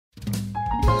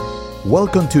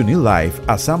Welcome to New Life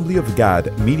Assembly of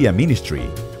God Media Ministry.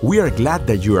 We are glad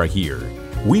that you are here.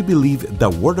 We believe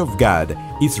the Word of God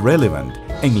is relevant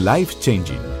and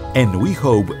life-changing, and we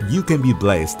hope you can be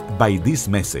blessed by this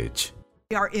message.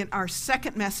 We are in our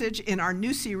second message in our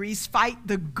new series, Fight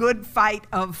the Good Fight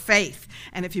of Faith.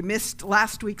 And if you missed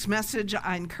last week's message,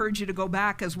 I encourage you to go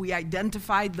back as we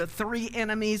identified the three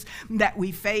enemies that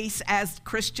we face as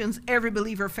Christians. Every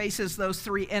believer faces those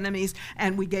three enemies,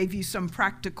 and we gave you some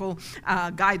practical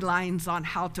guidelines on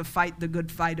how to fight the good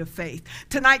fight of faith.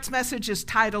 Tonight's message is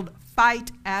titled,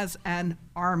 Fight as an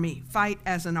Army. Fight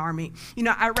as an army. You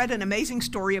know, I read an amazing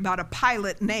story about a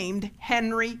pilot named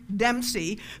Henry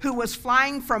Dempsey who was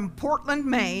flying from Portland,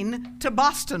 Maine to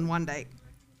Boston one day.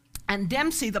 And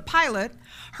Dempsey, the pilot,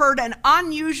 heard an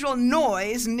unusual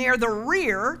noise near the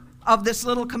rear of this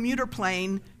little commuter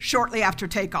plane shortly after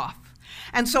takeoff.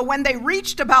 And so when they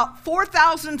reached about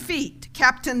 4,000 feet,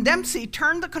 Captain Dempsey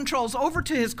turned the controls over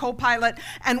to his co-pilot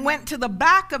and went to the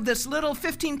back of this little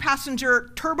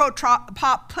 15-passenger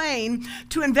turboprop plane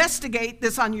to investigate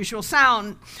this unusual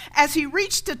sound. As he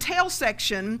reached the tail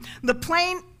section, the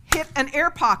plane hit an air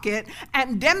pocket,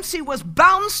 and Dempsey was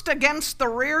bounced against the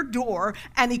rear door,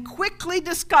 and he quickly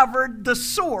discovered the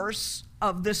source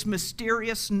of this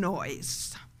mysterious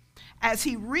noise. As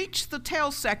he reached the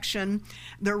tail section,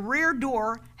 the rear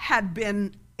door had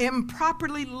been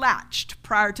improperly latched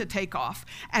prior to takeoff.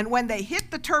 And when they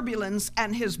hit the turbulence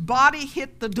and his body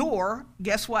hit the door,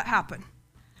 guess what happened?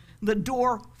 The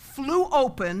door flew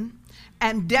open,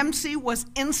 and Dempsey was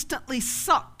instantly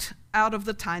sucked out of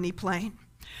the tiny plane.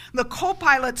 The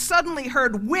co-pilot suddenly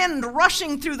heard wind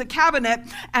rushing through the cabin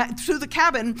and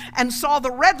saw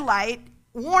the red light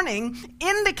warning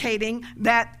indicating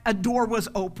that a door was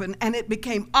open, and it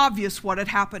became obvious what had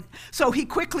happened. So he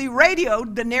quickly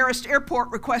radioed the nearest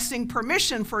airport requesting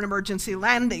permission for an emergency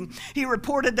landing. He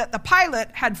reported that the pilot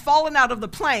had fallen out of the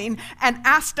plane and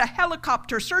asked a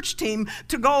helicopter search team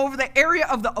to go over the area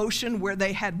of the ocean where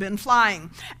they had been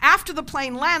flying. After the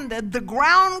plane landed, the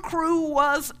ground crew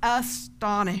was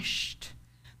astonished.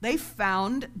 They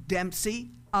found Dempsey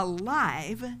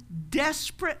alive,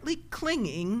 desperately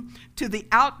clinging to the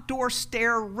outdoor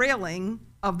stair railing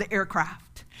of the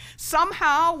aircraft.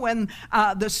 Somehow, when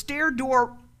the stair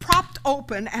door propped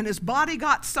open and his body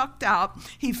got sucked out,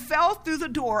 he fell through the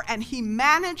door and he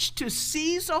managed to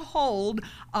seize a hold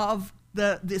of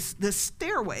this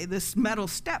stairway, this metal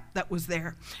step that was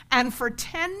there. And for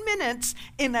 10 minutes,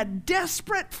 in a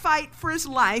desperate fight for his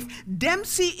life,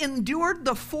 Dempsey endured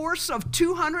the force of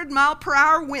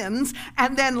 200-mile-per-hour winds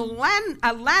and then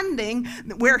a landing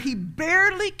where he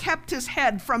barely kept his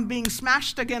head from being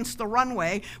smashed against the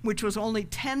runway, which was only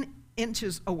 10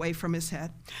 inches away from his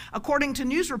head. According to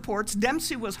news reports,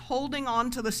 Dempsey was holding on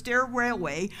to the stair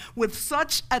railway with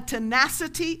such a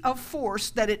tenacity of force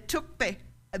that it took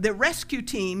the rescue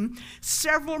team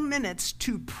several minutes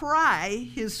to pry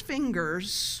his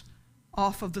fingers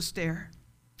off of the stair.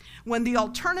 When the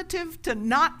alternative to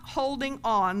not holding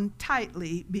on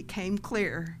tightly became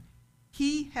clear,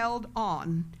 he held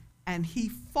on and he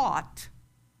fought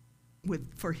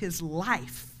for his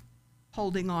life,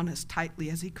 holding on as tightly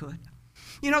as he could.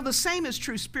 You know, the same is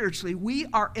true spiritually. We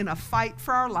are in a fight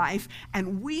for our life,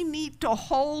 and we need to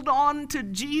hold on to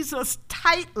Jesus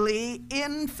tightly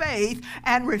in faith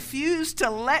and refuse to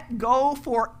let go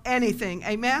for anything.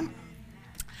 Amen?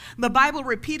 The Bible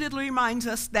repeatedly reminds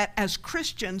us that as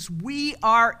Christians, we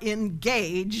are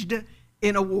engaged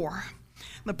in a war.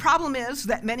 The problem is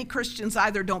that many Christians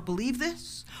either don't believe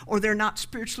this, or they're not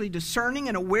spiritually discerning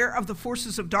and aware of the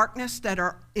forces of darkness that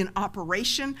are in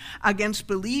operation against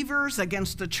believers,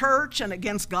 against the church, and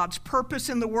against God's purpose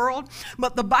in the world.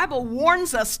 But the Bible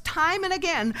warns us time and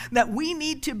again that we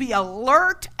need to be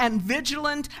alert and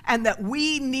vigilant, and that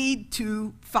we need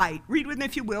to fight. Read with me,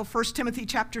 if you will, 1 Timothy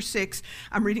chapter 6.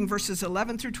 I'm reading verses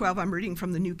 11 through 12. I'm reading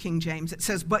from the New King James. It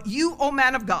says, "But you, O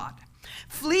man of God,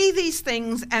 flee these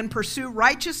things and pursue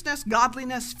righteousness,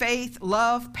 godliness, faith,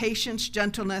 love, patience,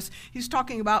 gentleness." He's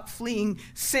talking about fleeing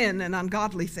sin and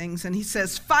ungodly things. And he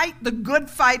says, "Fight the good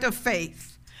fight of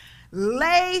faith.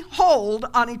 Lay hold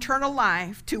on eternal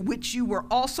life, to which you were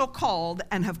also called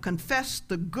and have confessed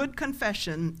the good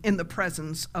confession in the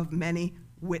presence of many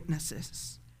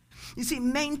witnesses." You see,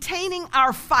 maintaining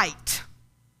our fight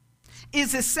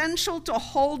is essential to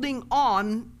holding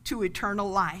on to eternal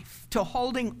life, to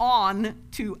holding on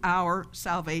to our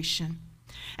salvation.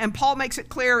 And Paul makes it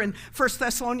clear in 1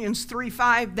 Thessalonians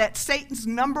 3:5 that Satan's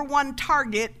number one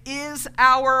target is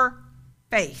our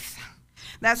faith.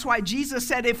 That's why Jesus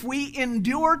said, if we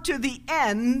endure to the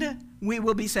end, we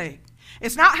will be saved.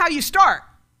 It's not how you start.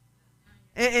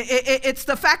 It's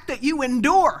the fact that you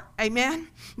endure, amen,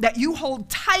 that you hold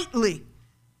tightly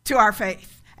to our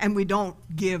faith and we don't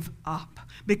give up,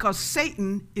 because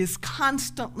Satan is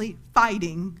constantly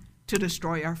fighting to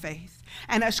destroy our faith.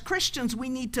 And as Christians, we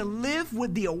need to live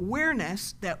with the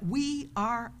awareness that we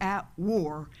are at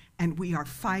war and we are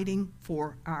fighting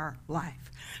for our life.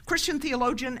 Christian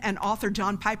theologian and author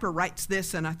John Piper writes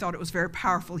this, and I thought it was very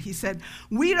powerful. He said,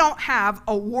 "We don't have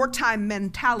a wartime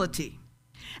mentality,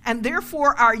 and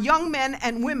therefore our young men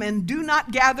and women do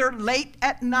not gather late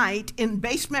at night in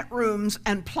basement rooms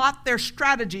and plot their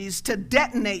strategies to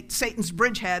detonate Satan's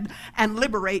bridgehead and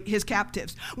liberate his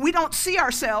captives. We don't see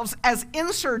ourselves as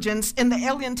insurgents in the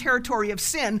alien territory of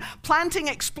sin, planting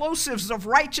explosives of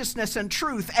righteousness and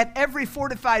truth at every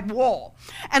fortified wall.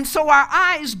 And so our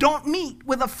eyes don't meet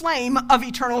with a flame of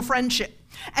eternal friendship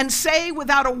and say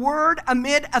without a word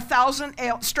amid 1,000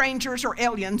 strangers or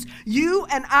aliens, you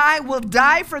and I will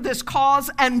die for this cause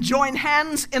and join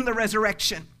hands in the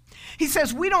resurrection." He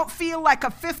says, we don't feel like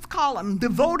a fifth column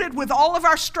devoted with all of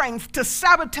our strength to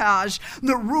sabotage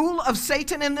the rule of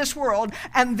Satan in this world,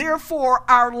 and therefore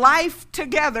our life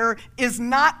together is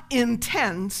not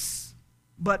intense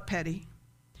but petty.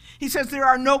 He says there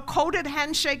are no coded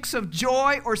handshakes of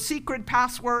joy or secret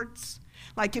passwords.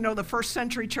 Like, the first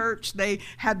century church, they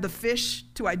had the fish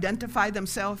to identify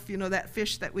themselves. That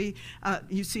fish that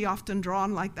you see often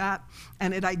drawn like that.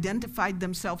 And it identified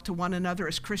themselves to one another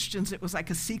as Christians. It was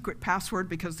like a secret password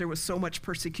because there was so much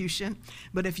persecution.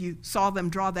 But if you saw them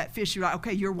draw that fish, you're like,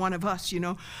 okay, you're one of us,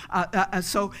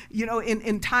 So,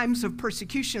 in times of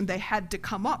persecution, they had to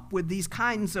come up with these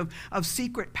kinds of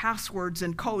secret passwords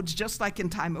and codes, just like in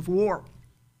time of war.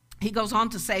 He goes on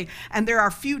to say, and there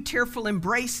are few tearful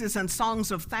embraces and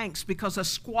songs of thanks because a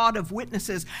squad of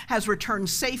witnesses has returned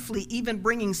safely, even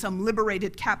bringing some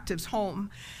liberated captives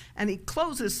home. And he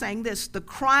closes saying this, the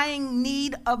crying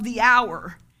need of the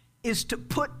hour is to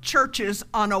put churches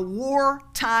on a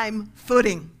wartime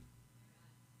footing.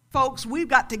 Folks, we've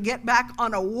got to get back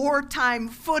on a wartime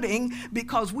footing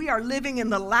because we are living in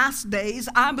the last days.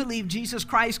 I believe Jesus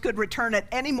Christ could return at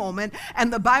any moment.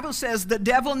 And the Bible says the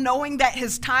devil, knowing that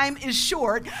his time is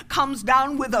short, comes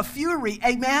down with a fury.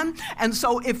 Amen? And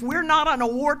so if we're not on a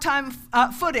wartime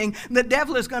footing, the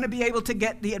devil is going to be able to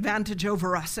get the advantage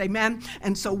over us. Amen?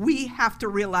 And so we have to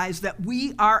realize that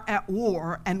we are at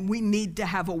war and we need to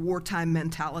have a wartime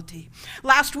mentality.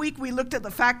 Last week, we looked at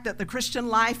the fact that the Christian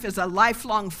life is a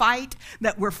lifelong fight,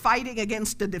 that we're fighting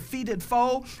against a defeated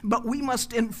foe, but we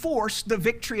must enforce the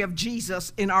victory of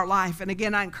Jesus in our life. And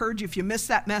again, I encourage you, if you missed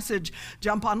that message,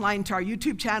 jump online to our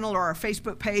YouTube channel or our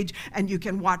Facebook page, and you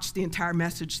can watch the entire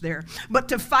message there. But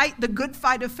to fight the good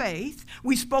fight of faith,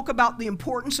 we spoke about the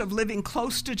importance of living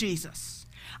close to Jesus,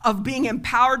 of being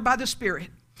empowered by the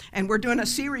Spirit. And we're doing a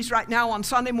series right now on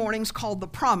Sunday mornings called The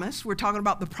Promise. We're talking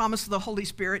about the promise of the Holy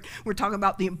Spirit. We're talking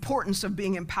about the importance of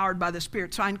being empowered by the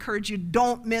Spirit. So I encourage you,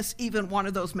 don't miss even one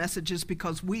of those messages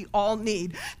because we all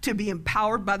need to be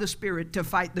empowered by the Spirit to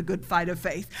fight the good fight of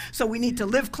faith. So we need to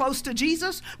live close to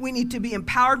Jesus. We need to be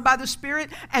empowered by the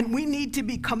Spirit. And we need to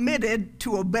be committed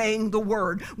to obeying the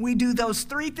Word. We do those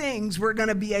three things, we're going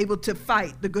to be able to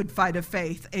fight the good fight of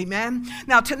faith. Amen?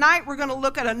 Now tonight we're going to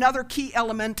look at another key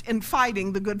element in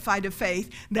fighting the good fight of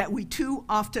faith that we too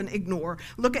often ignore.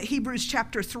 Look at Hebrews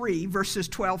chapter 3, verses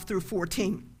 12 through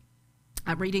 14.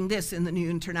 I'm reading this in the New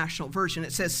International Version.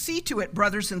 It says, "See to it,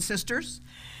 brothers and sisters,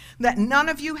 that none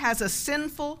of you has a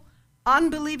sinful,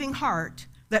 unbelieving heart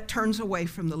that turns away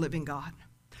from the living God.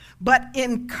 But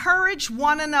encourage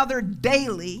one another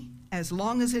daily, as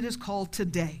long as it is called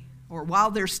today." Or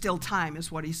while there's still time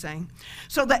is what he's saying.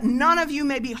 "So that none of you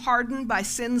may be hardened by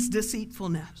sin's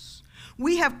deceitfulness.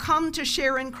 We have come to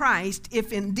share in Christ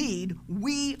if indeed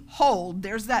we hold,"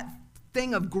 there's that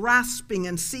thing of grasping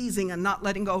and seizing and not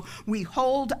letting go, "we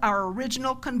hold our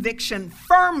original conviction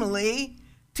firmly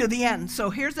to the end." So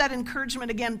here's that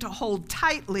encouragement again to hold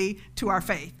tightly to our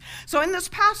faith. So in this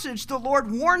passage, the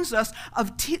Lord warns us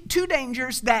of two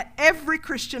dangers that every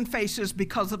Christian faces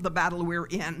because of the battle we're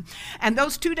in. And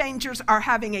those two dangers are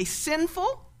having a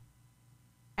sinful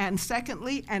and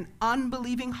secondly, an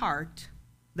unbelieving heart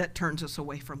that turns us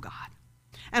away from God.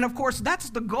 And of course, that's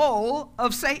the goal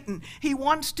of Satan. He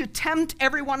wants to tempt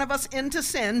every one of us into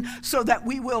sin so that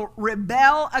we will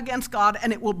rebel against God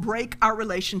and it will break our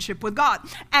relationship with God.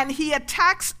 And he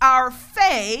attacks our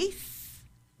faith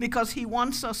because he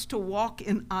wants us to walk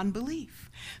in unbelief.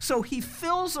 So he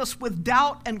fills us with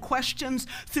doubt and questions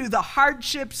through the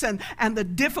hardships and the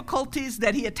difficulties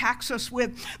that he attacks us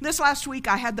with. This last week,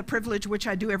 I had the privilege, which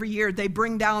I do every year, they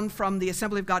bring down from the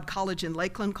Assembly of God College in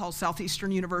Lakeland called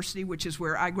Southeastern University, which is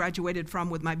where I graduated from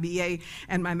with my BA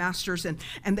and my master's. And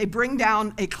they bring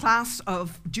down a class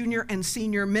of junior and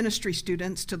senior ministry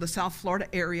students to the South Florida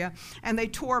area. And they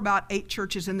tour about 8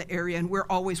 churches in the area. And we're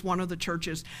always one of the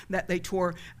churches that they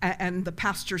tour. And the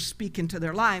pastors speak into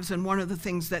their lives. And one of the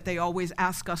things that they always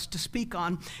ask us to speak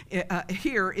on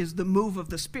here is the move of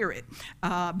the Spirit,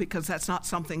 because that's not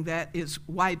something that is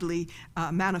widely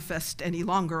manifest any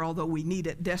longer, although we need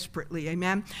it desperately,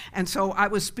 amen? And so I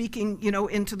was speaking,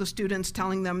 into the students,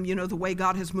 telling them, the way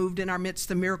God has moved in our midst,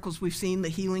 the miracles we've seen, the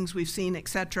healings we've seen,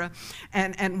 etc.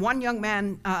 And one young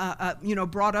man,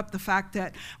 brought up the fact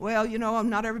that, well,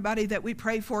 not everybody that we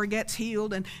pray for gets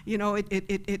healed, and,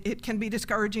 it can be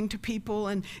discouraging to people,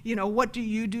 and, what do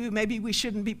you do? Maybe we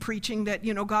shouldn't be preaching that,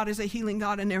 God is a healing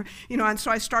God, and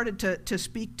so I started to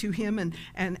speak to him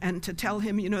and to tell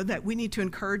him, that we need to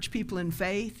encourage people in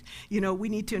faith. We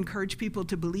need to encourage people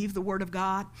to believe the Word of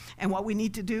God, and what we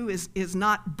need to do is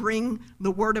not bring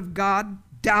the Word of God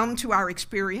down to our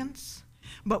experience,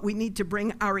 but we need to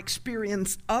bring our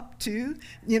experience up to,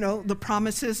 the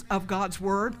promises of God's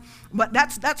Word. But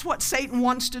that's what Satan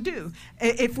wants to do.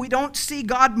 If we don't see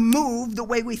God move the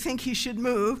way we think he should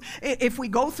move, if we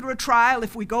go through a trial,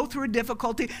 if we go through a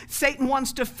difficulty, Satan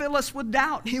wants to fill us with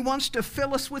doubt. He wants to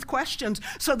fill us with questions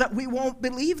so that we won't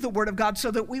believe the Word of God,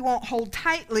 so that we won't hold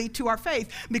tightly to our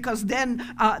faith, because then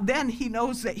he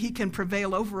knows that he can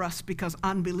prevail over us, because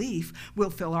unbelief will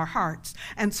fill our hearts.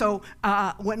 And so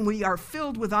when we are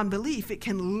filled with unbelief, it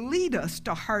can lead us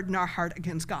to harden our heart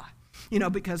against God.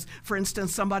 Because, for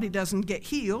instance, somebody doesn't get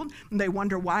healed, and they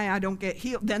wonder why I don't get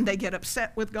healed. Then they get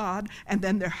upset with God, and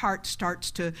then their heart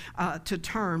starts to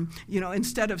turn.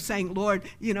 Instead of saying, Lord,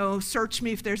 search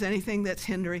me if there's anything that's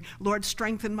hindering. Lord,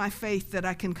 strengthen my faith that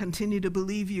I can continue to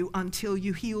believe you until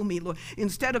you heal me, Lord.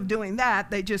 Instead of doing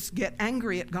that, they just get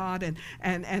angry at God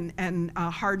and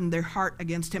harden their heart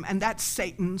against him. And that's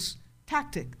Satan's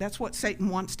tactic. That's what Satan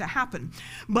wants to happen.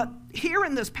 But here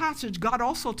in this passage, God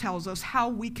also tells us how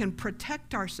we can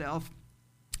protect ourselves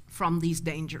from these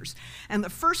dangers. And the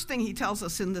first thing he tells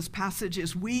us in this passage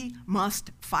is we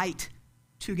must fight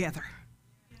together.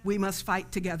 We must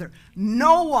fight together.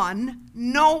 No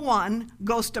one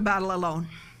goes to battle alone.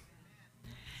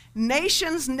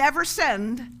 Nations never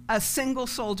send a single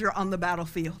soldier on the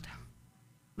battlefield.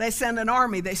 They send an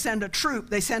army, they send a troop,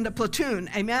 they send a platoon.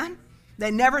 Amen? They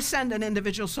never send an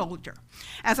individual soldier.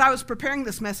 As I was preparing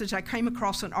this message, I came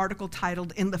across an article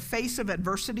titled, "In the Face of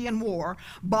Adversity and War,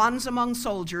 Bonds Among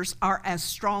Soldiers Are as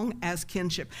Strong as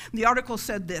Kinship." The article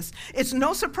said this: "It's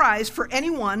no surprise for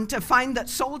anyone to find that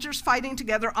soldiers fighting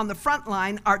together on the front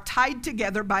line are tied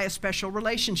together by a special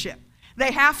relationship.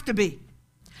 They have to be.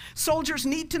 Soldiers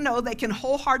need to know they can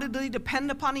wholeheartedly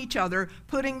depend upon each other,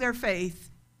 putting their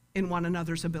faith in one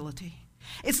another's ability.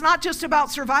 It's not just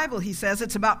about survival," he says,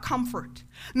 "it's about comfort.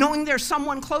 Knowing there's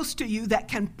someone close to you that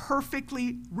can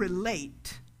perfectly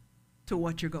relate to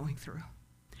what you're going through."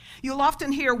 You'll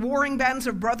often hear warring bands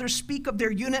of brothers speak of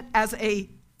their unit as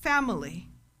a family.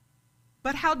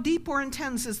 But how deep or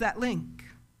intense is that link?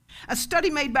 A study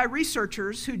made by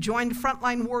researchers who joined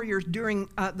frontline warriors during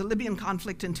the Libyan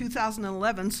conflict in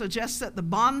 2011 suggests that the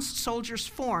bonds soldiers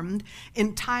formed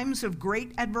in times of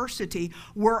great adversity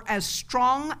were as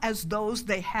strong as those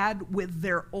they had with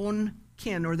their own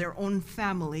kin or their own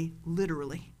family,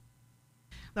 literally.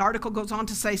 The article goes on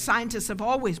to say scientists have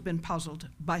always been puzzled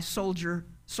by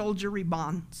soldiery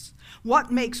bonds. What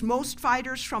makes most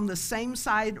fighters from the same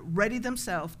side ready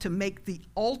themselves to make the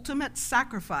ultimate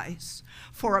sacrifice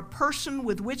for a person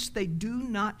with which they do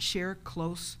not share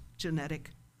close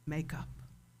genetic makeup?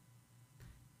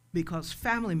 Because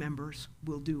family members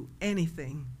will do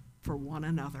anything for one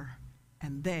another,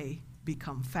 and they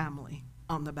become family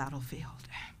on the battlefield.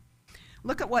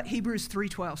 Look at what Hebrews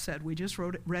 3:12 said. We just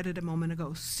read it a moment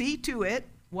ago. "See to it,"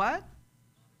 what?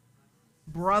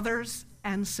 "Brothers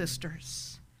and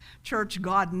sisters." Church,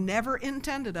 God never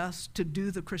intended us to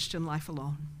do the Christian life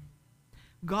alone.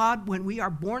 God, when we are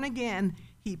born again,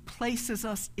 he places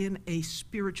us in a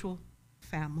spiritual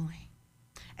family.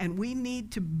 And we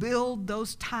need to build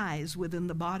those ties within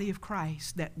the body of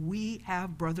Christ, that we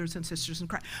have brothers and sisters in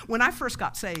Christ. When I first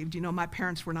got saved, my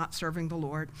parents were not serving the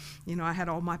Lord. I had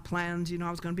all my plans. I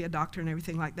was going to be a doctor and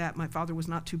everything like that. My father was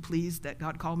not too pleased that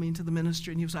God called me into the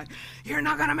ministry, and he was like, "You're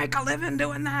not going to make a living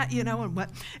doing that," But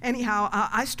anyhow,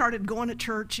 I started going to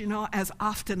church, as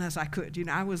often as I could.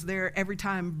 I was there every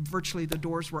time virtually the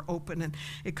doors were open, and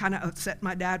it kind of upset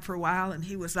my dad for a while, and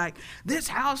he was like, "This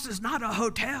house is not a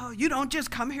hotel. You don't just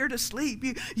come here to sleep.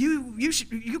 You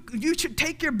should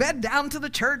take your bed down to the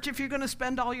church if you're going to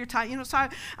spend all your time." So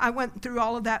I went through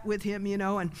all of that with him,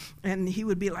 and he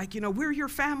would be like, "We're your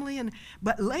family."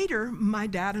 But later, my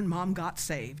dad and mom got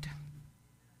saved.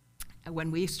 And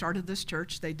when we started this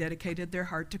church, they dedicated their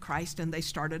heart to Christ, and they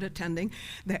started attending.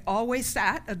 They always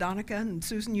sat, Adonica and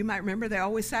Susan, you might remember, they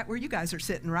always sat where you guys are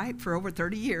sitting, right? For over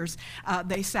 30 years.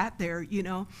 They sat there,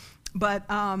 But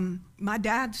my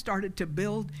dad started to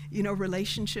build,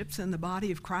 relationships in the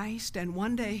body of Christ. And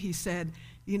one day he said,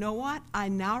 "You know what? I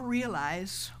now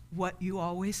realize what you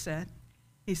always said."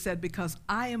 He said, "Because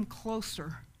I am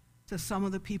closer to some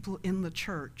of the people in the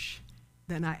church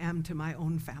than I am to my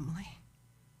own family."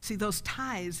 See, those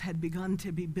ties had begun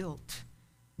to be built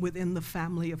within the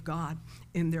family of God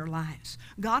in their lives.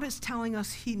 God is telling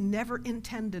us he never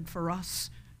intended for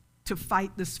us to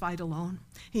fight this fight alone.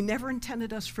 He never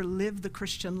intended us to live the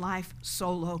Christian life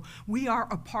solo. We are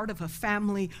a part of a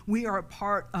family. We are a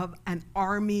part of an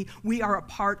army. We are a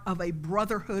part of a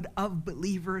brotherhood of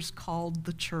believers called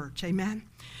the church. Amen?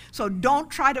 So don't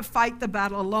try to fight the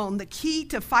battle alone. The key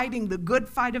to fighting the good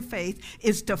fight of faith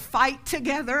is to fight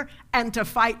together and to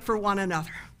fight for one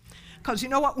another. Because you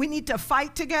know what? We need to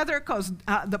fight together, because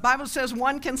the Bible says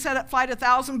one can set at flight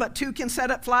 1,000, but two can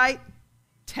set at flight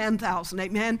 10,000.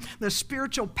 Amen. The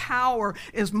spiritual power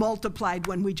is multiplied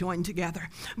when we join together.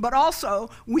 But also,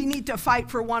 we need to fight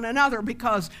for one another,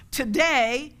 because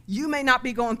today you may not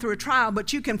be going through a trial,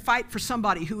 but you can fight for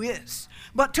somebody who is.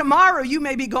 But tomorrow you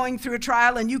may be going through a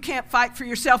trial and you can't fight for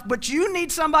yourself, but you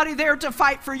need somebody there to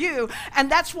fight for you.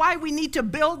 And that's why we need to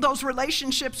build those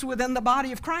relationships within the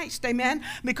body of Christ. Amen.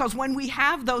 Because when we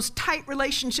have those tight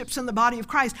relationships in the body of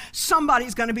Christ,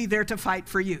 somebody's going to be there to fight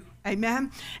for you.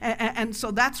 Amen. And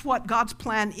so that's what God's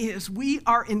plan is. We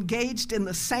are engaged in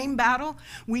the same battle.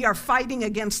 We are fighting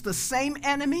against the same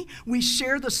enemy. We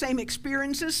share the same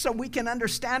experiences so we can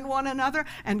understand one another,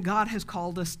 and God has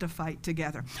called us to fight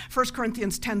together. 1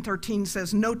 Corinthians 10:13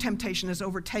 says, "No temptation has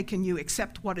overtaken you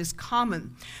except what is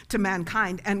common to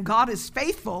mankind, and God is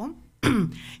faithful.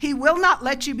 He will not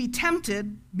let you be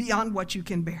tempted beyond what you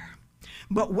can bear.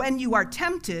 But when you are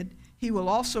tempted, he will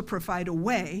also provide a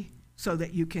way so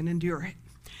that you can endure it."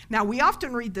 Now, we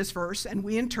often read this verse and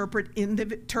we interpret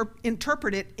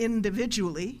it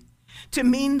individually to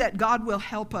mean that God will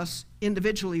help us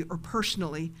individually or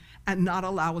personally and not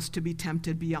allow us to be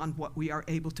tempted beyond what we are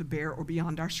able to bear or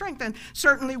beyond our strength. And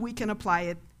certainly we can apply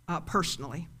it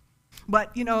personally.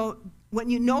 But, when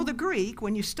you know the Greek,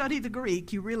 when you study the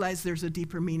Greek, you realize there's a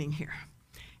deeper meaning here.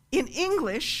 In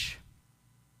English,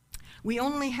 we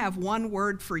only have one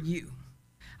word for you.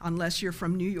 Unless you're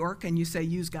from New York and you say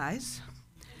 "yous guys,"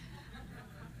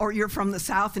 or you're from the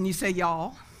South and you say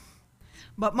 "y'all."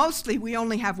 But mostly we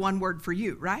only have one word for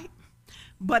you, right?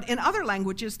 But in other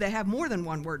languages, they have more than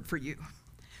one word for you.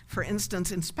 For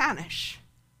instance, in Spanish,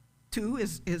 tú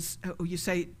is you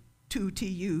say tú,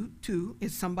 T-U, tú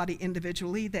is somebody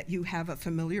individually that you have a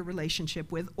familiar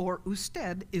relationship with, or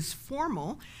usted is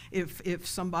formal. If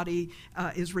somebody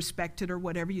is respected or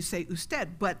whatever, you say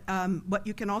usted. But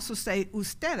you can also say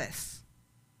ustedes,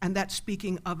 and that's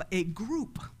speaking of a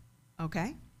group,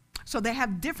 okay? So they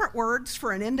have different words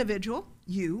for an individual,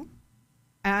 you,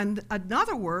 and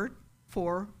another word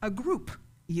for a group,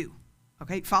 you.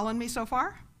 Okay, following me so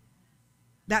far?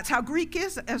 That's how Greek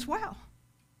is as well.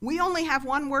 We only have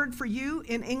one word for you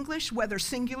in English, whether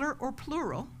singular or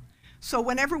plural. So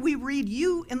whenever we read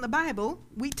 "you" in the Bible,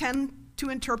 we tend to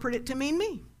interpret it to mean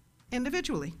me,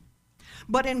 individually.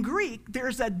 But in Greek,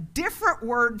 there's a different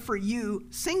word for you,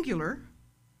 singular,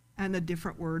 and a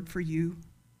different word for you,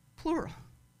 plural.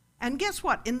 And guess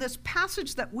what? In this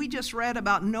passage that we just read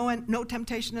about no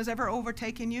temptation has ever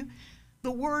overtaken you,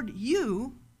 the word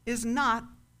 "you" is not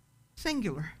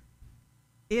singular.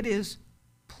 It is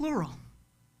plural.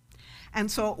 And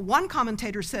so one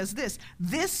commentator says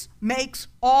this makes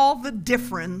all the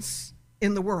difference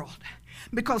in the world.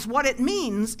 Because what it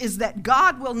means is that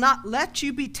God will not let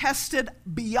you be tested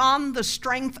beyond the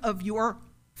strength of your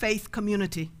faith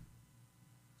community.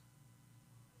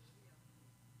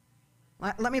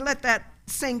 Let me let that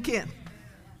sink in.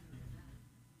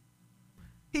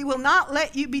 He will not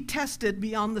let you be tested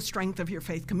beyond the strength of your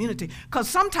faith community. Because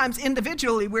sometimes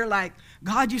individually we're like,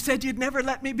 God, you said you'd never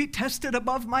let me be tested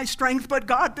above my strength, but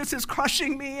God, this is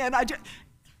crushing me, and I just...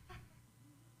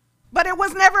 But it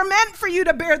was never meant for you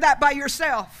to bear that by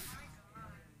yourself.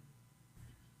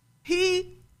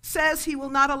 He says he will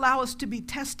not allow us to be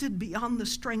tested beyond the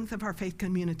strength of our faith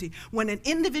community. When an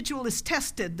individual is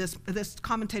tested, this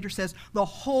commentator says, the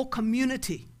whole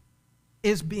community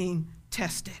is being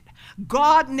tested.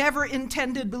 God never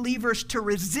intended believers to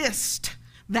resist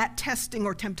that testing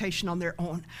or temptation on their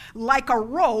own. Like a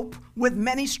rope with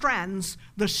many strands,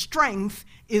 the strength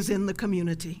is in the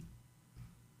community.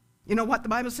 You know what the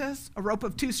Bible says? A rope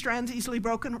of 2 strands easily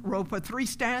broken, a rope of 3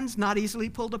 strands not easily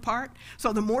pulled apart.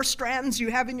 So the more strands you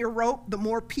have in your rope, the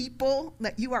more people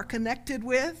that you are connected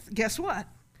with, guess what?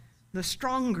 The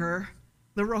stronger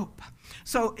the rope.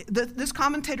 So this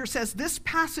commentator says this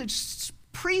passage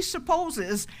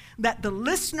presupposes that the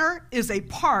listener is a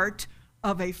part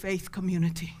of a faith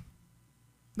community.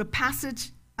 The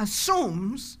passage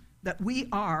assumes that we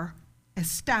are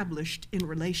established in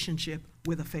relationship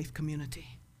with a faith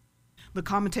community. The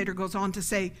commentator goes on to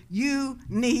say, you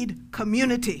need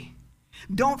community.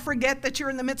 Don't forget that you're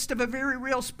in the midst of a very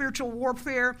real spiritual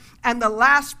warfare, and the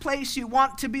last place you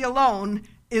want to be alone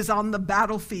is on the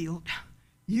battlefield.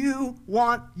 You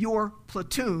want your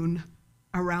platoon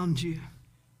around you.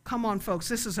 Come on, folks,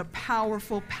 this is a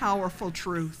powerful, powerful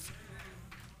truth.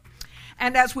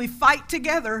 And as we fight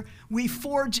together, we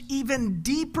forge even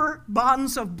deeper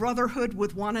bonds of brotherhood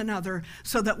with one another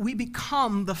so that we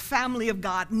become the family of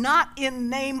God, not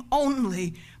in name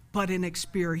only, but in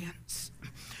experience.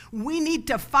 We need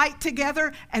to fight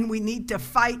together, and we need to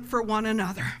fight for one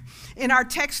another. In our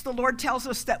text, the Lord tells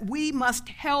us that we must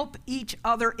help each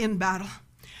other in battle.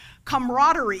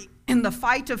 Camaraderie in the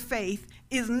fight of faith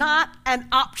is not an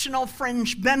optional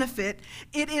fringe benefit.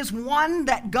 It is one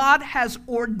that God has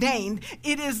ordained.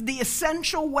 It is the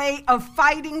essential way of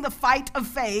fighting the fight of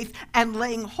faith and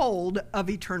laying hold of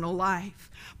eternal life.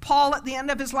 Paul, at the end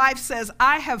of his life, says,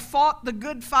 I have fought the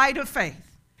good fight of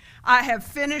faith. I have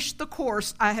finished the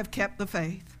course. I have kept the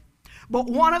faith. But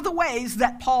one of the ways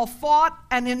that Paul fought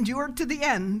and endured to the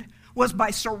end was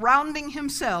by surrounding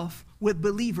himself with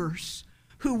believers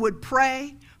who would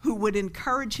pray, who would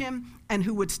encourage him, and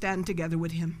who would stand together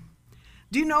with him.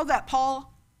 Do you know that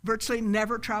Paul virtually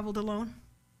never traveled alone?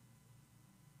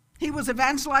 He was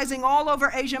evangelizing all over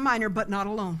Asia Minor, but not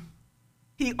alone.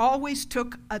 He always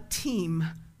took a team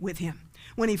with him.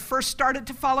 When he first started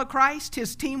to follow Christ,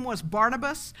 his team was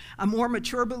Barnabas, a more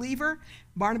mature believer.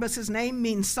 Barnabas' name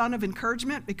means son of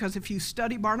encouragement, because if you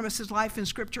study Barnabas' life in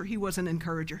Scripture, he was an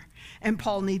encourager. And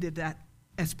Paul needed that,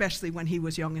 especially when he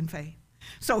was young in faith.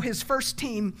 So his first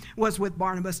team was with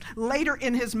Barnabas. Later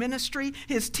in his ministry,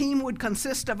 his team would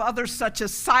consist of others such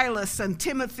as Silas and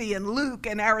Timothy and Luke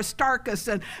and Aristarchus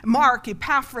and Mark,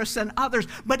 Epaphras and others.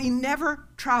 But he never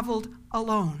traveled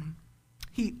alone.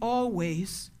 He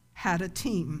always had a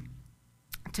team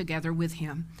together with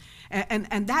him.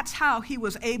 And that's how he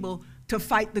was able to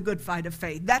fight the good fight of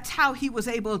faith. That's how he was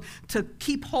able to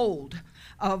keep hold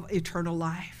of eternal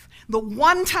life. The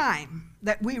one time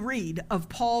that we read of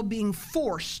Paul being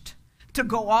forced to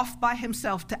go off by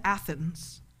himself to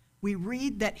Athens, we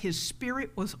read that his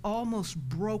spirit was almost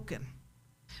broken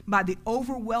by the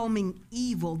overwhelming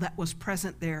evil that was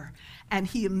present there. And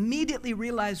he immediately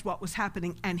realized what was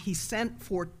happening, and he sent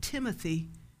for Timothy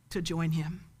to join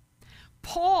him.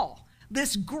 Paul,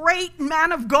 this great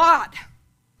man of God,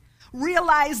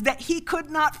 realized that he could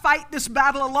not fight this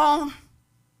battle alone.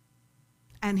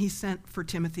 And he sent for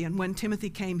Timothy. And when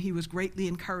Timothy came, he was greatly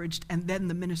encouraged, and then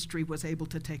the ministry was able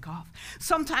to take off.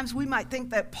 Sometimes we might think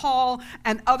that Paul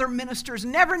and other ministers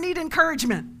never need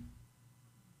encouragement.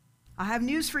 I have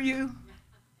news for you.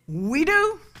 We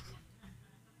do.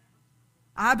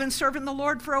 I've been serving the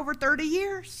Lord for over 30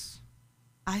 years.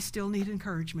 I still need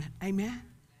encouragement. Amen.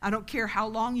 I don't care how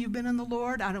long you've been in the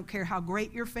Lord. I don't care how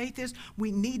great your faith is. We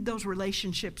need those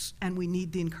relationships, and we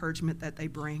need the encouragement that they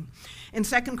bring. In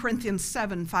 2 Corinthians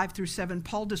 7, 5-7,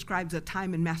 Paul describes a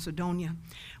time in Macedonia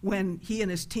when he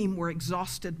and his team were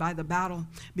exhausted by the battle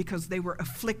because they were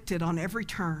afflicted on every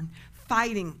turn,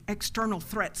 fighting external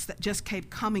threats that just kept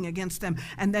coming against them,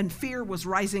 and then fear was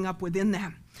rising up within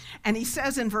them. And he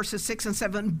says in verses 6 and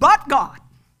 7, but God,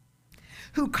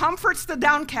 who comforts the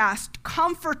downcast,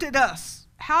 comforted us.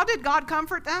 How did God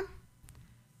comfort them?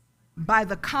 By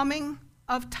the coming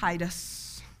of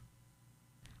Titus.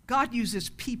 God uses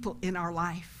people in our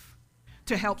life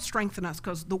to help strengthen us,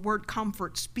 because the word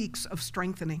comfort speaks of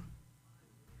strengthening.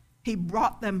 He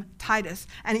brought them Titus.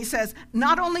 And he says,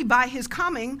 not only by his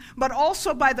coming, but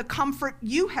also by the comfort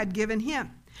you had given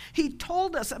him. He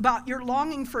told us about your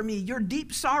longing for me, your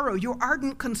deep sorrow, your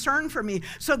ardent concern for me,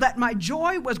 so that my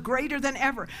joy was greater than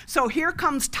ever. So here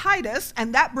comes Titus,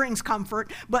 and that brings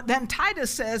comfort. But then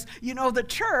Titus says, the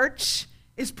church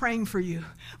is praying for you.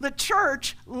 The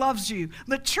church loves you.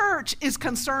 The church is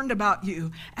concerned about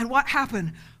you. And what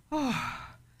happened?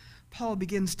 Paul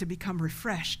begins to become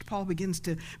refreshed. Paul begins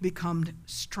to become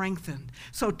strengthened.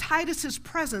 So Titus's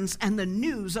presence and the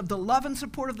news of the love and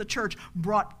support of the church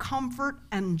brought comfort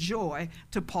and joy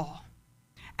to Paul.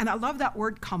 And I love that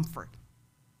word comfort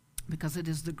because it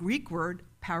is the Greek word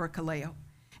parakaleo.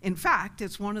 In fact,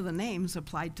 it's one of the names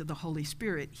applied to the Holy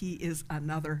Spirit. He is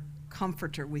another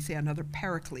comforter. We say another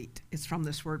paraclete. It's from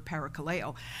this word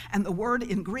parakaleo. And the word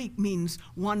in Greek means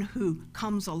one who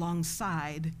comes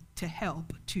alongside to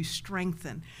help, to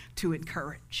strengthen, to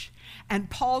encourage. And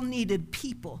Paul needed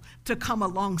people to come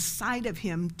alongside of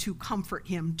him to comfort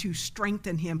him, to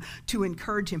strengthen him, to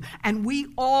encourage him. And we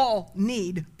all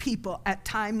need people at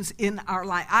times in our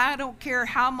life. I don't care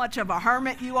how much of a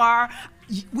hermit you are.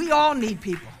 We all need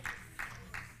people.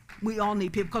 We all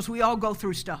need people because we all go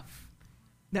through stuff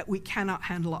that we cannot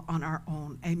handle on our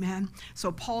own. Amen?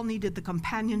 So Paul needed the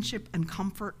companionship and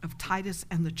comfort of Titus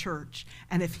and the church.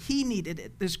 And if he needed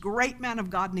it, this great man of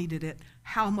God needed it,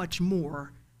 how much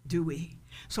more do we?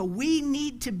 So we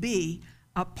need to be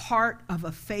a part of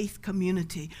a faith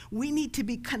community. We need to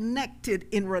be connected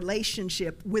in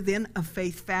relationship within a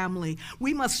faith family.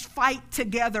 We must fight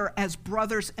together as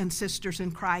brothers and sisters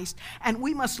in Christ, and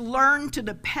we must learn to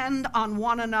depend on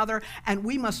one another, and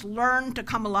we must learn to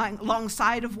come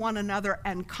alongside of one another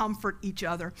and comfort each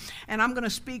other. And I'm going to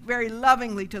speak very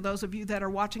lovingly to those of you that are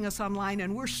watching us online,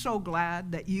 and we're so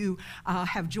glad that you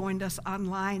have joined us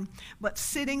online. But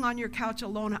sitting on your couch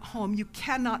alone at home, you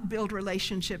cannot build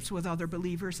relationships with other believers.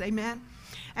 Amen.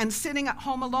 And sitting at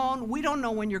home alone, we don't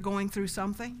know when you're going through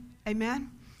something.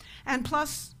 Amen. And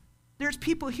plus, there's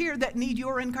people here that need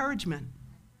your encouragement.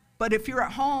 But if you're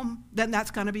at home, then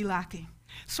that's going to be lacking.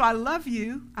 So I love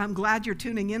you. I'm glad you're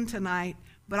tuning in tonight.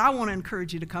 But I want to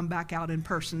encourage you to come back out in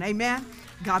person. Amen.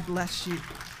 God bless you.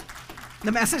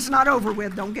 The message's not over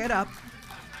with. Don't get up.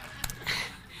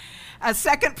 A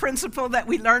second principle that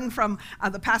we learned from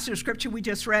the passage of scripture we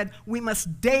just read, we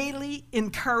must daily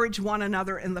encourage one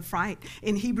another in the fight.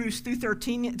 In Hebrews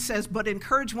 3:13 it says, but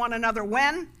encourage one another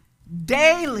when?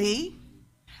 Daily,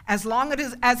 as long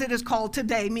as it is called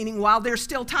today, meaning while there's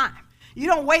still time. You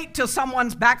don't wait till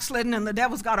someone's backslidden and the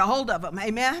devil's got a hold of them.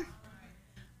 Amen?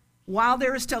 While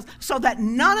there is still, so that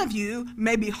none of you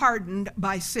may be hardened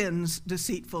by sin's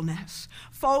deceitfulness.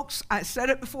 Folks, I said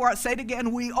it before, I say it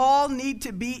again, we all need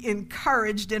to be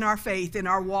encouraged in our faith, in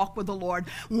our walk with the Lord.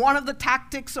 One of the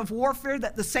tactics of warfare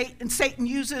that Satan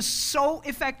uses so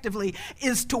effectively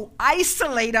is to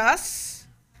isolate us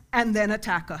and then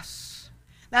attack us.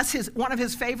 That's one of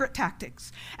his favorite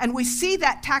tactics. And we see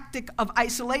that tactic of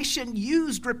isolation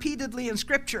used repeatedly in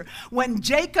Scripture. When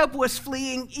Jacob was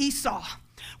fleeing Esau,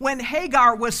 when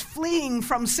Hagar was fleeing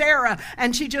from Sarah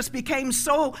and she just became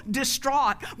so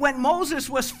distraught, when Moses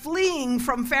was fleeing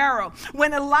from Pharaoh,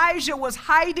 when Elijah was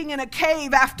hiding in a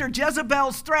cave after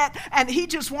Jezebel's threat and he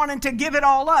just wanted to give it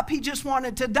all up, he just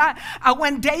wanted to die,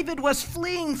 when David was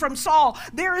fleeing from Saul,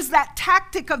 there is that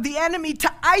tactic of the enemy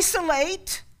to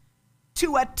isolate,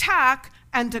 to attack,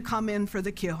 and to come in for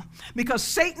the kill. Because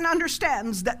Satan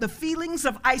understands that the feelings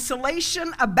of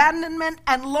isolation, abandonment,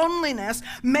 and loneliness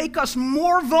make us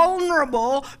more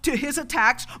vulnerable to his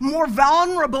attacks, more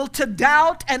vulnerable to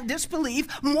doubt and disbelief,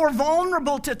 more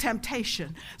vulnerable to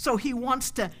temptation. So he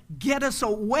wants to get us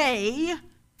away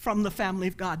from the family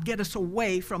of God, get us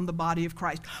away from the body of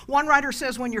Christ. One writer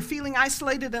says, when you're feeling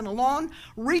isolated and alone,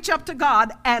 reach up to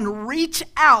God and reach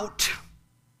out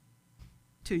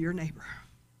to your neighbor.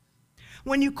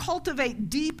 When you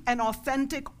cultivate deep and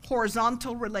authentic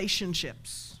horizontal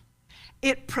relationships,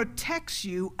 it protects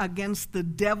you against the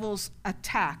devil's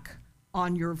attack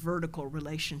on your vertical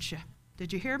relationship.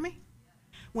 Did you hear me?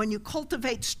 When you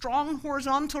cultivate strong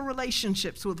horizontal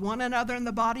relationships with one another in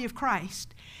the body of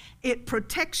Christ, it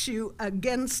protects you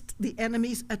against the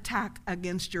enemy's attack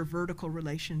against your vertical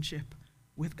relationship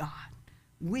with God.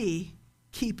 We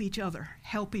keep each other,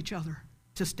 help each other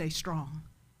to stay strong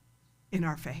in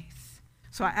our faith.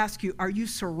 So I ask you, are you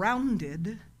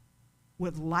surrounded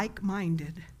with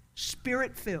like-minded,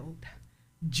 spirit-filled,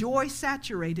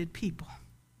 joy-saturated people?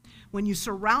 When you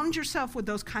surround yourself with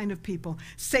those kind of people,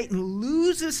 Satan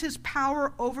loses his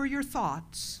power over your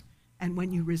thoughts, and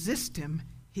when you resist him,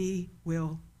 he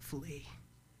will flee.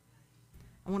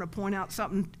 I want to point out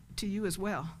something to you as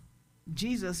well.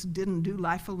 Jesus didn't do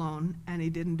life alone, and he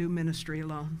didn't do ministry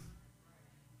alone.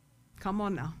 Come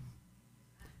on now.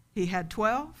 He had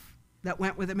 12 that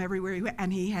went with him everywhere he went,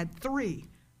 and he had 3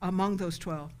 among those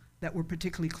 12 that were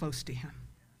particularly close to him.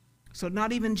 So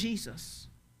not even Jesus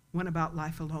went about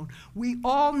life alone. We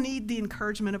all need the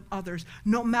encouragement of others,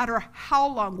 no matter how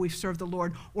long we've served the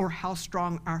Lord or how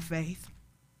strong our faith.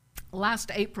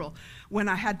 Last April, when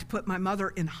I had to put my mother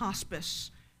in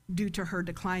hospice due to her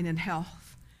decline in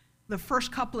health, the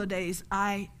first couple of days,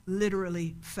 I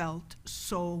literally felt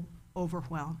so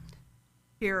overwhelmed.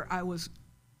 Here I was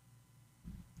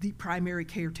the primary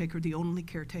caretaker, the only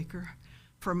caretaker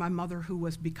for my mother, who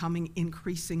was becoming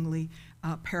increasingly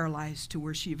paralyzed to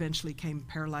where she eventually came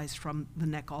paralyzed from the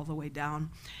neck all the way down.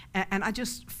 And I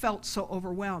just felt so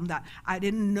overwhelmed that I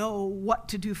didn't know what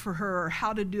to do for her or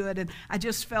how to do it. And I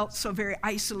just felt so very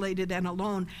isolated and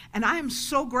alone. And I am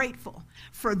so grateful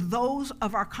for those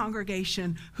of our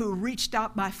congregation who reached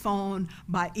out by phone,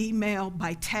 by email,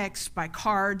 by text, by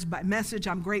cards, by message.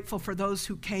 I'm grateful for those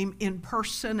who came in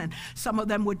person, and some of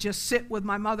them would just sit with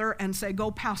my mother and say, "Go,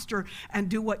 Pastor, and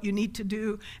do what you need to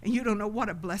do." And you don't know what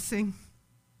a blessing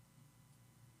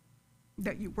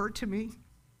that you were to me.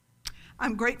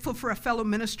 I'm grateful for a fellow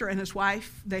minister and his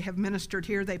wife. They have ministered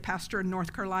here. They pastor in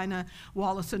North Carolina,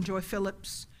 Wallace and Joy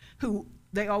Phillips, who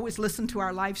they always listen to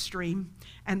our live stream.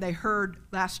 And they heard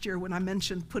last year when I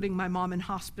mentioned putting my mom in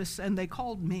hospice, and they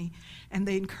called me and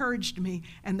they encouraged me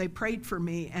and they prayed for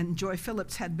me. And Joy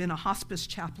Phillips had been a hospice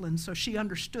chaplain, so she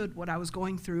understood what I was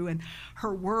going through. And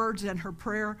her words and her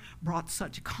prayer brought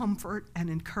such comfort and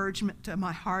encouragement to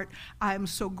my heart. I am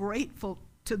so grateful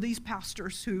to these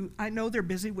pastors who, I know they're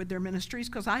busy with their ministries,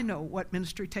 because I know what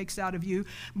ministry takes out of you,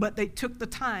 but they took the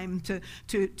time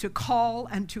to call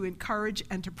and to encourage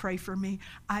and to pray for me.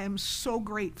 I am so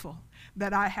grateful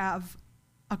that I have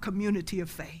a community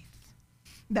of faith,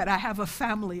 that I have a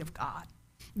family of God,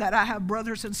 that I have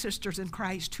brothers and sisters in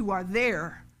Christ who are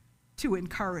there to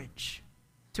encourage,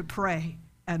 to pray,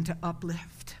 and to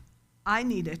uplift. I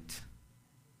need it.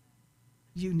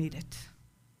 You need it.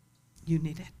 You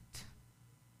need it.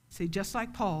 See, just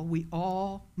like Paul, we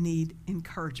all need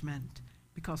encouragement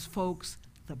because, folks,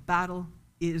 the battle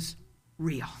is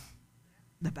real.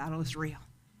 The battle is real.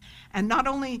 And not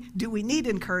only do we need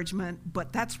encouragement,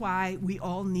 but that's why we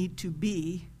all need to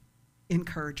be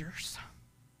encouragers.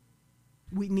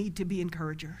 We need to be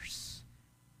encouragers.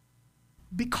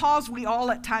 Because we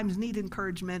all at times need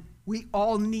encouragement, we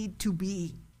all need to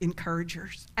be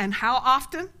encouragers. And how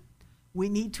often? We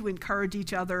need to encourage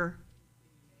each other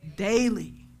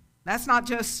daily. That's not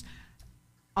just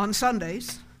on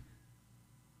Sundays.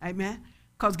 Amen.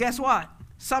 Because guess what?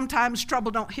 Sometimes trouble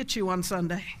don't hit you on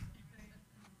Sunday.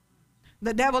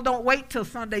 The devil don't wait till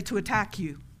Sunday to attack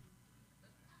you.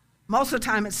 Most of the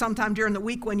time, it's sometime during the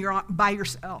week when you're by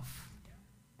yourself.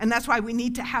 And that's why we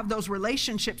need to have those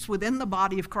relationships within the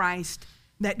body of Christ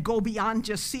that go beyond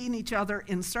just seeing each other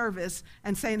in service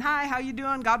and saying, "Hi, how you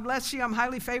doing? God bless you. I'm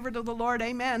highly favored of the Lord.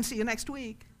 Amen. See you next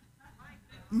week."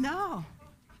 No.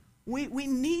 We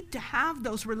need to have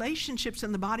those relationships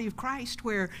in the body of Christ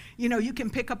where, you can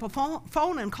pick up a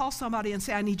phone and call somebody and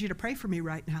say, "I need you to pray for me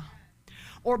right now."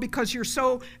 Or because you're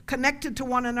so connected to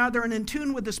one another and in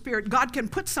tune with the Spirit, God can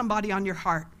put somebody on your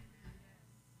heart.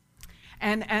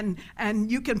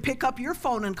 And you can pick up your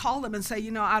phone and call them and say,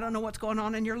 "I don't know what's going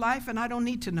on in your life, and I don't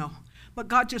need to know. But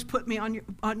God just put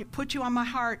you on my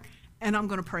heart, and I'm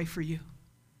going to pray for you."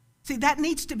 See, that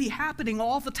needs to be happening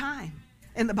all the time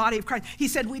in the body of Christ. He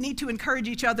said we need to encourage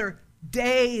each other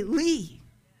daily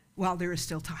while there is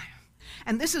still time.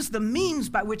 And this is the means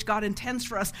by which God intends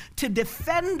for us to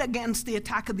defend against the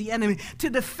attack of the enemy, to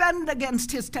defend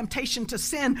against his temptation to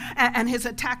sin and his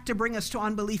attack to bring us to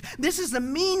unbelief. This is the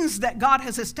means that God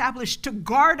has established to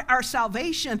guard our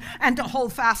salvation and to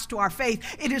hold fast to our faith.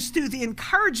 It is through the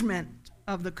encouragement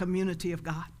of the community of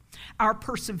God. Our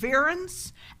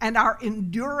perseverance and our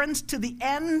endurance to the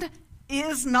end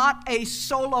is not a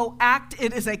solo act,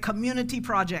 it is a community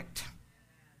project.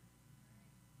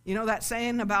 You know that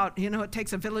saying about, it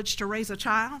takes a village to raise a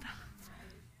child?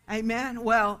 Amen.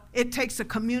 Well, it takes a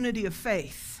community of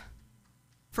faith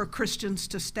for Christians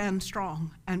to stand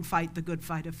strong and fight the good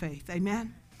fight of faith.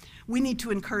 Amen. We need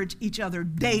to encourage each other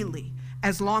daily,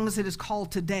 as long as it is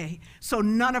called today, so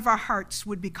none of our hearts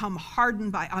would become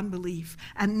hardened by unbelief,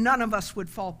 and none of us would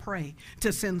fall prey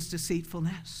to sin's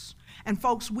deceitfulness. And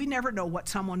folks, we never know what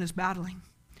someone is battling.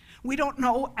 We don't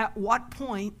know at what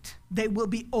point they will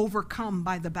be overcome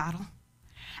by the battle.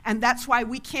 And that's why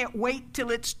we can't wait till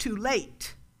it's too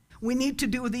late. We need to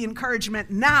do the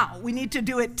encouragement now. We need to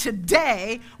do it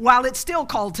today while it's still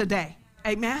called today.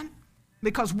 Amen?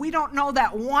 Because we don't know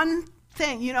that one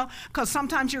thing, because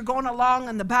sometimes you're going along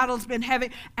and the battle's been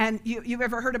heavy, and you've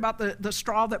ever heard about the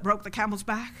straw that broke the camel's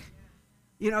back?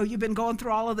 You've been going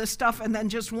through all of this stuff, and then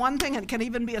just one thing, and it can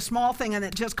even be a small thing, and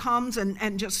it just comes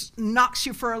and just knocks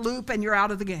you for a loop, and you're out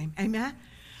of the game. Amen?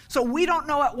 So we don't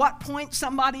know at what point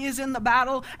somebody is in the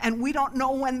battle, and we don't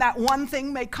know when that one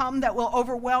thing may come that will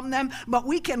overwhelm them, but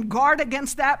we can guard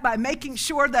against that by making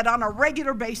sure that on a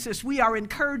regular basis we are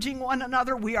encouraging one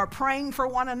another, we are praying for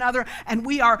one another, and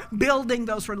we are building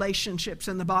those relationships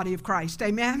in the body of Christ.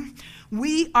 Amen?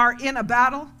 We are in a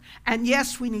battle, and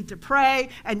yes, we need to pray,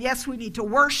 and yes, we need to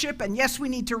worship, and yes, we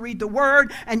need to read the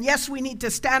Word, and yes, we need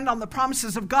to stand on the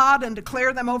promises of God and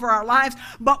declare them over our lives,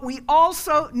 but we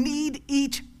also need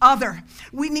each other.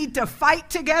 We need to fight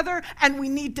together, and we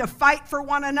need to fight for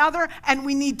one another, and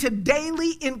we need to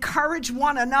daily encourage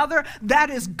one another. That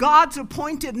is God's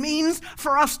appointed means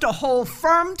for us to hold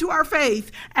firm to our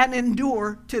faith and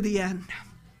endure to the end.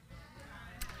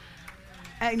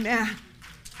 Amen.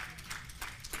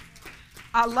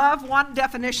 I love one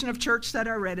definition of church that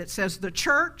I read. It says, the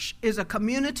church is a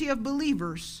community of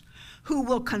believers who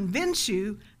will convince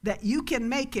you that you can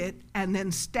make it and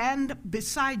then stand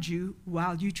beside you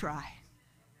while you try.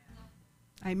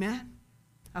 Amen?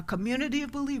 A community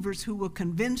of believers who will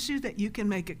convince you that you can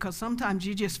make it, because sometimes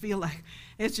you just feel like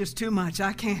it's just too much.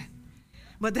 I can't.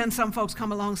 But then some folks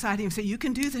come alongside you and say, you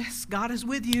can do this. God is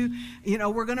with you.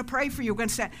 We're going to pray for you. We're going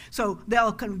to stand. So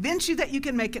they'll convince you that you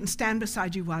can make it and stand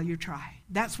beside you while you try.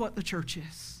 That's what the church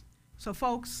is. So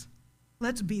folks,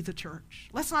 let's be the church.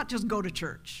 Let's not just go to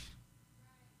church.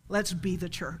 Let's be the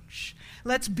church.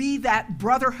 Let's be that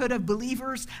brotherhood of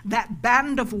believers, that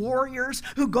band of warriors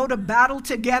who go to battle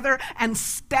together and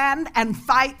stand and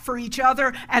fight for each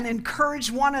other and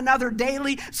encourage one another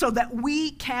daily so that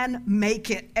we can make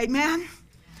it. Amen?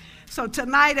 So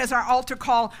tonight, as our altar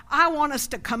call, I want us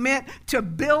to commit to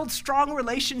build strong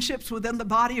relationships within the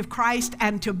body of Christ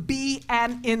and to be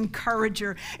an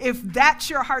encourager. If that's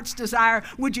your heart's desire,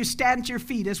 would you stand to your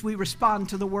feet as we respond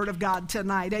to the Word of God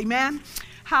tonight? Amen?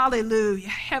 Hallelujah.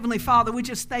 Heavenly Father, we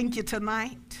just thank you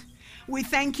tonight. We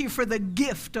thank you for the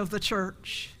gift of the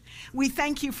church. We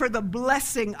thank you for the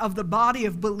blessing of the body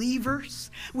of believers.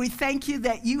 We thank you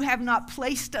that you have not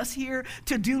placed us here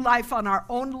to do life on our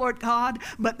own, Lord God,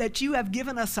 but that you have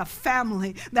given us a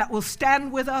family that will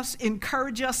stand with us,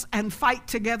 encourage us, and fight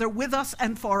together with us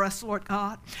and for us, Lord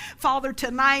God. Father,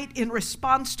 tonight, in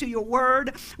response to your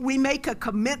word, we make a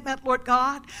commitment, Lord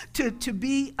God, to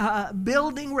be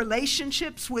building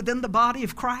relationships within the body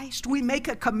of Christ. We make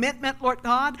a commitment, Lord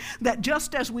God, that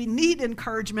just as we need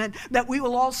encouragement, that we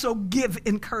will also give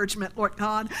encouragement, Lord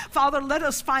God. Father, let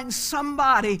us find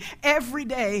somebody every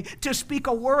day to speak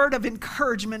a word of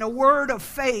encouragement, a word of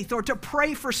faith, or to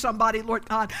pray for somebody, Lord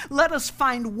God. Let us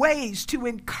find ways to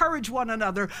encourage one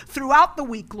another throughout the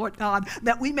week, Lord God,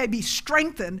 that we may be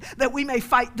strengthened, that we may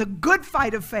fight the good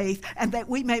fight of faith, and that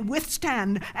we may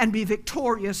withstand and be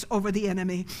victorious over the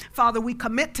enemy. Father, we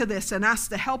commit to this and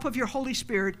ask the help of your Holy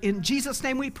Spirit. In Jesus'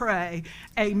 name we pray.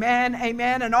 Amen,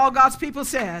 amen. And all God's people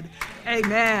said,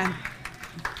 amen.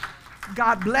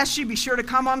 God bless you. Be sure to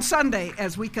come on Sunday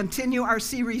as we continue our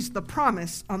series, The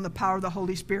Promise on the Power of the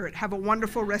Holy Spirit. Have a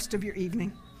wonderful rest of your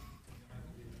evening.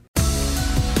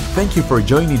 Thank you for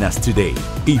joining us today.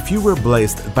 If you were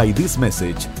blessed by this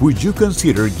message, would you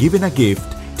consider giving a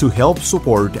gift to help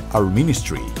support our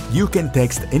ministry? You can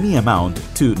text any amount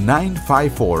to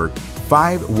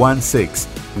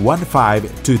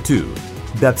 954-516-1522.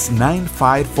 That's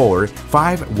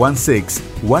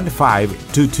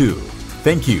 954-516-1522.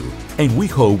 Thank you, and we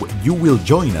hope you will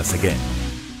join us again.